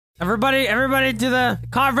Everybody to the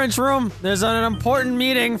conference room. There's an important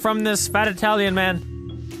meeting from this fat Italian man.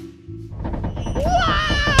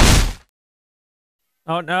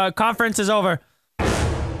 Oh, no, conference is over.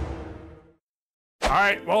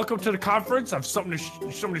 Alright, welcome to the conference. I have something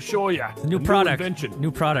to show you. New product. Invention.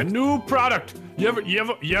 New product. A new product. You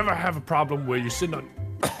ever have a problem where you're sitting on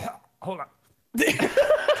hold on.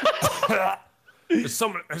 There's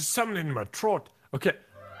something in my throat. Okay.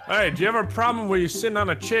 Alright, do you ever have a problem where you're sitting on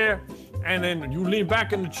a chair and then you lean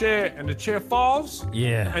back in the chair and the chair falls?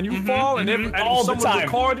 Yeah. And you fall and someone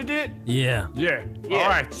recorded it? Yeah. Yeah.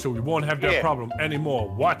 Alright, so we won't have that problem anymore.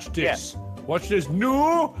 Watch this. Watch this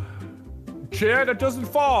new chair that doesn't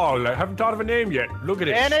fall. I haven't thought of a name yet. Look at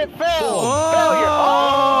it. And it fell.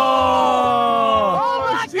 Oh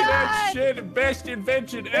my see God. That shit? Best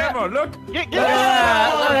invention ever. Look.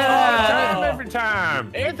 Every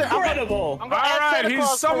time. Incredible. All right,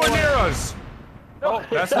 he's somewhere near us. Oh,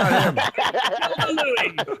 that's not him.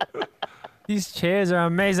 These chairs are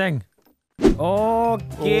amazing. Okay.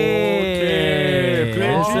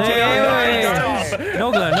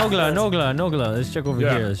 Nogla. Let's check over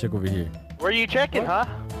here. Where are you checking, huh?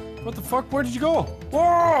 What the fuck? Where did you go?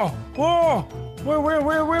 Whoa!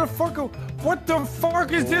 Where the fuck? What the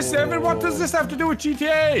fuck is this, Evan? What does this have to do with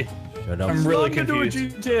GTA? Shut up. I'm really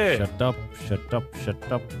confused. Shut up.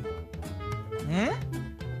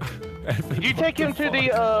 Did you take him to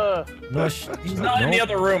the, No, he's not in the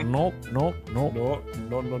other room. Nope. No.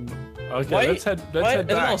 Okay, Wait, let's head There's a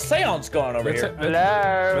back. little seance going over here.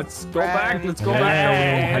 Hello. Let's go back. Hello.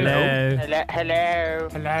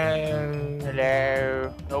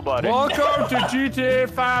 Hello. Nobody. Welcome to GTA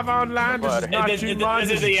 5 Online. This is not too much.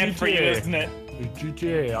 This is the end for you, isn't it?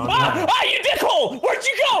 GTA Online. Ah, you dickhole! Where'd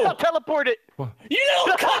you go? Teleported. You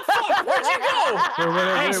little cuntfuck! Where'd you go?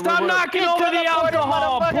 Hey, stop knocking over the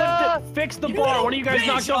alcohol! Fix the bar. One of you guys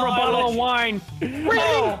knocked over a bottle of wine. Really?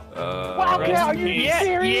 Wow, are you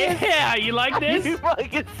serious? Yeah, you like this? You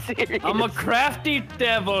fucking serious? I'm a crafty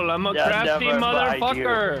devil. I'm a crafty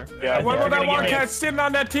motherfucker. What about that one cat sitting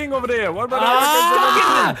on that thing over there? What about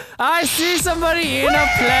that? I see somebody in a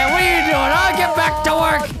plane. What are you doing? I'll get back to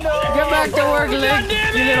work. Get back to work, Link.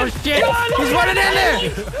 You little shit. He's running in there.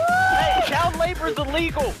 Hey, child labor is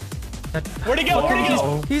illegal. Where'd he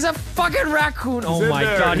go? He's a fucking raccoon. Oh in my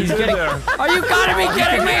there. God, he's He's in getting. there. Are you gotta be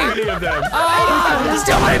kidding me? Oh, there's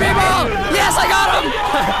too many people. Yes, I got him.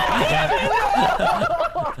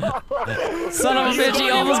 Son of a bitch, he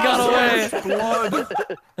almost got away. Blood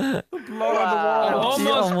on the wall. He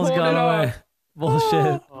almost got away.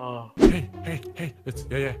 Bullshit. Hey, it's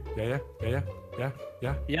yeah.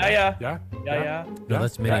 No,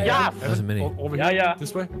 that's Minnie. That's Minnie. Over here.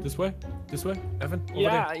 This way. Evan, over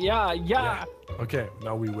there. Yeah. Okay,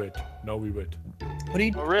 now we wait. What are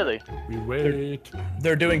you? Oh, really? We wait.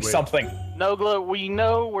 They're doing something. Nogla, we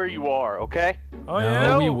know where you are, okay? Oh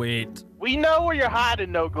No, we wait. We know where you're hiding,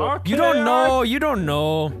 Nogla. Okay, You don't know. You don't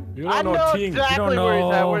know. You I don't know ting. exactly don't where he's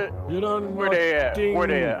at. know. You don't Where know they at? ting. Where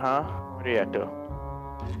they at, huh? Where they at, though?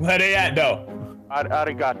 Where they at, though?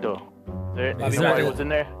 Arigato. Nobody was in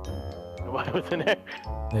there? Nobody was in there?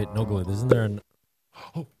 Wait, Nogla, isn't there an...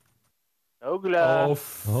 Nogla. Oh,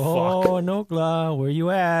 fuck. Oh, Nogla, where you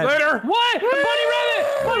at? Later. What?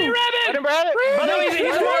 Bunny Rabbit! No,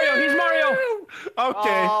 he's Mario. Okay.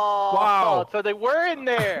 Oh, Wow. So they were in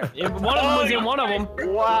there. One of them was in one of them.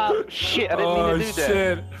 Wow. Shit, I didn't mean to do that.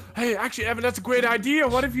 Shit. Hey, actually, Evan, that's a great idea.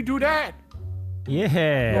 What if you do that?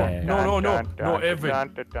 Yeah. No,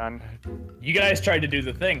 Evan. You guys tried to do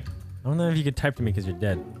the thing. I don't know if you could type to me because you're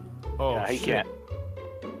dead. Oh, He shit. can't.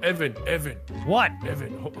 Evan. What?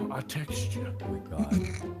 Evan, I'll text you. Oh my God.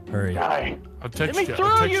 Hurry. Die. I'll text Let me you.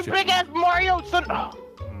 through, you big ass Mario son. Oh.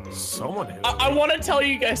 Someone hit I want to tell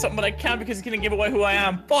you guys something, but I can't because it's gonna give away who I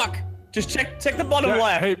am. Fuck! Just check the bottom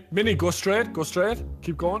left. Hey, Minnie, go straight.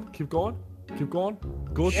 Keep going.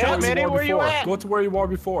 Go Yeah, Minnie, where you at? Go to where you were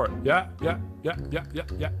before. Yeah.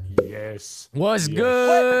 Yes. What's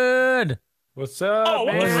good? What's up, Oh,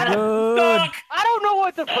 man? What's I'm good? stuck. I don't know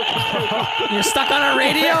what the fuck. You're stuck on a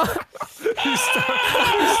radio? He's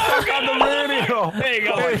stuck on the radio. There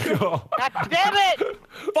you go. God damn it! Fuck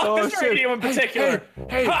Oh, this shit. radio in particular.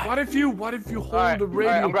 Hey, Ha! what if you hold the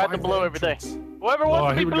radio? Alright, I'm going to by blow the everything. entrance? Whoever wants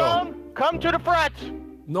to be here we go. blown, come to the front.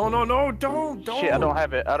 No, don't. Shit, I don't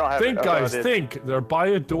have it. Think, I don't know guys, what it is. think. They're by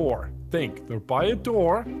a door.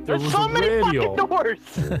 There There's was so a many radio. fucking doors.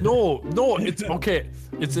 No, it's okay.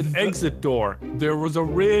 It's an exit door. There was a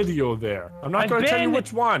radio there. I'm not I've going to tell you been-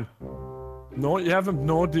 which one. No, you haven't.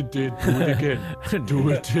 No, do it again. Do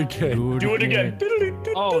it again. Do it again.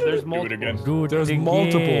 Oh, there's multiple. Do it again. There's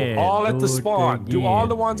multiple. All at the spawn. Do all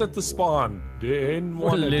the ones at the spawn. In We're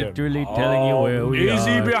one of them. literally telling you where we are.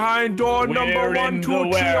 Easy behind door number We're 1, in 2, the 3,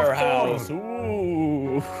 warehouse. 4.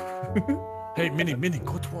 Ooh. Hey, Minnie,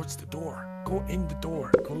 go towards the door. Go in the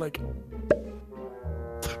door. Go like.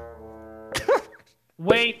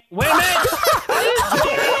 Wait a minute!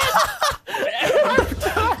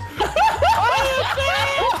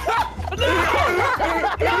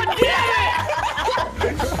 God damn it!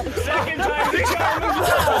 Second time the charm is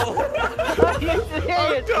full.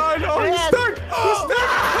 I'm done. Oh, he's stuck. He's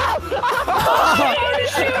stuck. Holy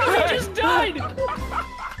shit! We just died!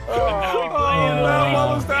 Oh,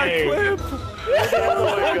 what was that clip? Where'd the other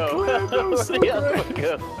one go? That was so Where'd the other one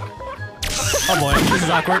go? Oh boy, this is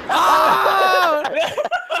awkward.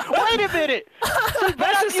 Wait a minute!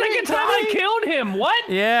 That's the second time I killed him. What?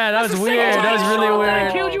 Yeah, that was weird. That was really I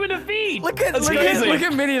weird. killed you in the feed. Look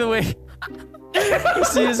at Minnie the way. You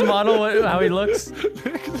see his model, how he looks? Look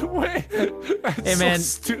at the way. That's Hey man,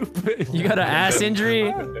 so stupid. you got an ass injury?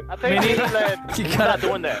 I think he's You not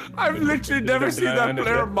doing that. I've literally never seen that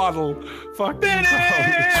player model. Fuck. I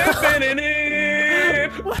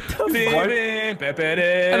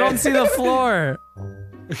don't see the floor.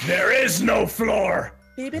 There is no floor.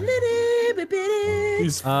 He's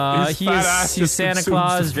He's Santa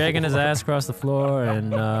Claus dragging his ass across the floor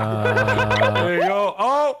and There you go.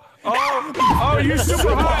 Oh, you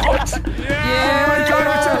super hot. Yeah, my God,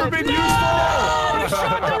 it's ever been useful.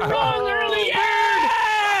 Wrong early.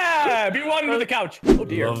 Yeah! Be one to the couch. Oh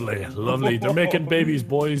dear. Lovely. They're making babies,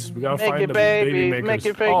 boys. We gotta find the baby baby makers.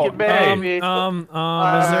 makers. Making baby. is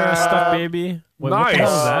there a stuffed baby? Wait, Nice.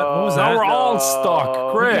 What was that? Now we're all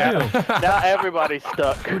stuck. Great. Now everybody's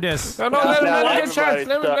stuck. Who dis? No, let him Now get a chance.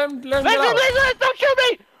 Let him get out. Listen, don't shoot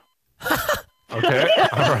me! Okay,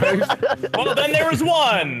 alright. Well, then there was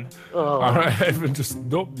one. Alright, just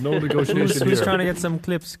no negotiation Who's here. trying to get some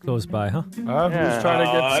clips close by, huh? Who's trying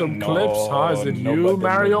to get some no, clips? Huh? Is it you,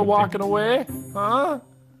 Mario, walking away? Huh?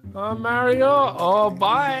 Mario? Oh,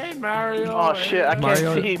 bye, Mario. Oh shit, I can't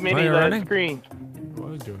see Minnie Mario on running? the screen.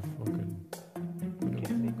 What is your fucking... Can't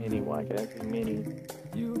see Minnie, why can't I see Minnie?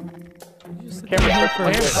 Got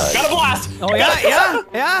a blast. Oh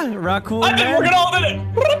yeah, raccoon I think man. we're gonna all in it.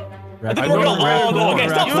 I think we're gonna all go. Okay,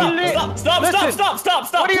 stop.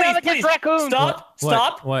 What do you have Please. against raccoons?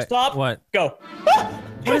 Stop. What? Go.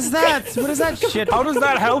 What is that? What is that shit? How does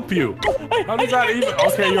that help you? How does that even...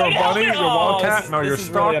 Okay, you're a bunny, you're a wildcat, now you're This is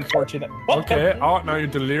really stuck. unfortunate. Okay, now you're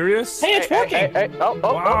delirious. Hey, it's working. Hey.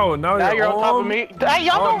 Wow, now you're on top of me. Hey,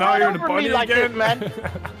 y'all don't now run you're the over bunny me like again. this, man.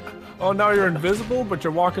 Oh, now you're invisible, but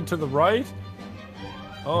you're walking to the right.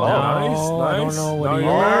 Oh, No, nice. I don't know what now he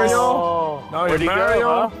you're is. Mario. Now Where'd he you're go,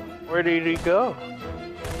 Mario. huh? Where did he go?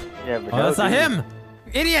 Oh, that's not him.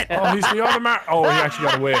 Idiot. Oh, he's the other Mario. Oh, he actually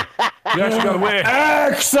got away. He actually got away.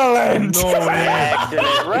 Excellent. No way.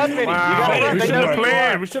 Run, Minnie. Wow. You gotta We run. shouldn't have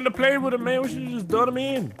played. We shouldn't have played with him, man. We should have just done him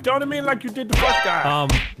in. Done him in like you did the first guy.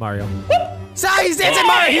 Mario. Sorry, he's dancing,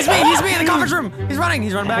 Mario. He's me in the conference room. He's running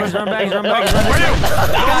back.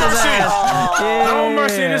 No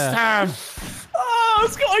mercy this time. Oh,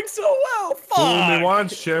 it's going so well. Fool me Fuck.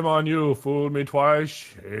 once, shame on you. Fool me twice,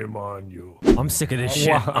 shame on you. I'm sick of this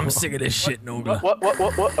shit. I'm sick of this shit, Nobla. What?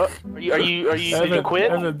 Are you did you quit?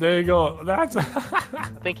 Evan, there you go. That's... I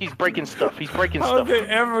think he's breaking stuff. He's breaking How are stuff. they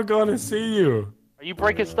ever gonna see you? Are you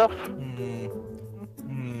breaking stuff?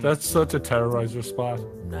 That's such a terrorizer spot.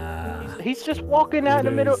 Nah. He's just walking out in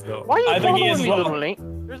the It middle. is, though. Why are I you think he following is me, well. little Link?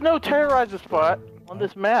 There's no terrorizer spot on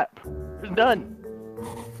this map. There's none.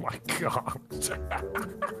 Oh my god.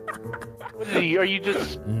 What is he? Are you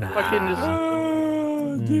just fucking just...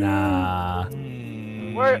 Nah.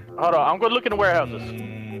 Where? Hold on, I'm gonna look in the warehouses.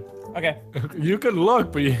 Okay. You can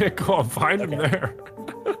look, but you ain't gonna find him there.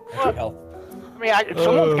 Hell. I mean,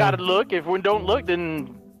 someone's gotta look. If we don't look,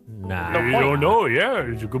 then... Nah. You don't know, yeah,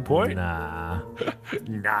 it's a good point. Nah.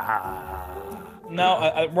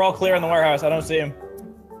 No, we're all clear in the warehouse. I don't see him.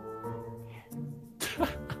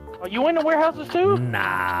 Are you in the warehouses too?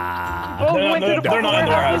 Nah. Oh, you went to the They're not in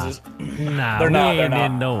the warehouses. Nah. They're not, We they're ain't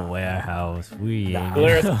not. in no warehouse. We ain't.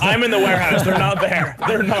 I'm in the warehouse. They're not there.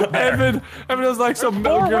 They're not there. Evan is like some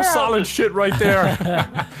Metal Gear Solid shit right there.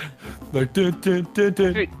 Like, There's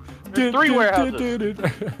 3 warehouses.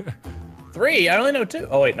 3? I only know 2.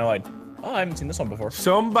 Oh wait, no, I haven't seen this one before.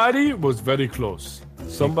 Somebody was very close.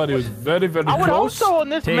 Somebody was very, very I would hope close. so on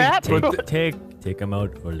this map. Take Take them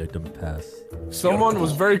out or let them pass. Someone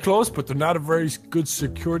was very close, but they're not a very good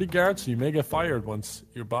security guard, so you may get fired once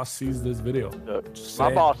your boss sees this video.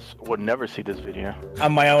 My boss would never see this video.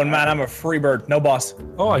 I'm my own man. I'm a free bird. No boss.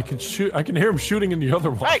 Oh, I can shoot. I can hear him shooting in the other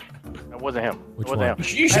one. Hey! That wasn't him. Which it wasn't one?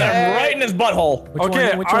 him. You shot him right in his butthole.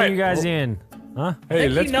 Which one are you guys in? Huh? Hey,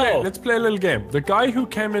 Nicky, let's play a little game. The guy who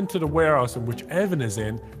came into the warehouse in which Evan is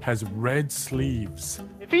in has red sleeves.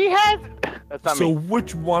 If he has, that's not So me.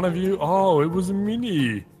 which one of you? Oh, it was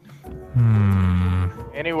me.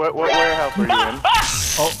 Anyway, what warehouse are you in?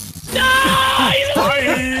 Oh. No!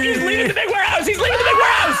 He's leaving the big warehouse. He's leaving the big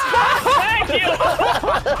warehouse. Thank you.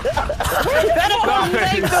 Santa Claus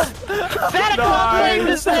saved him! Santa Claus saved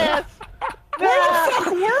his ass! Where the fuck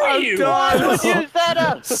were you? Why would you,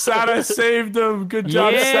 Santa? Santa saved him. Good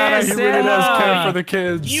job, Yeah, Santa. He really does care for the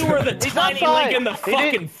kids. You were the tiny outside. link in the He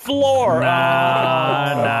fucking didn't- floor.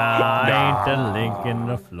 Nah, ain't the link in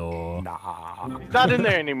the floor. He's not in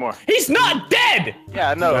there anymore. He's not dead.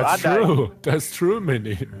 Yeah, no, That's I died. true. That's true,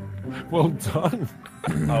 Minnie. Well done.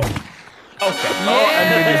 Oh. Okay. Oh, and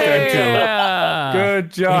Minnie's dead Yeah. too.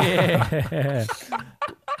 Good job. Yeah.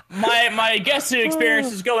 My guest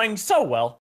experience is going so well.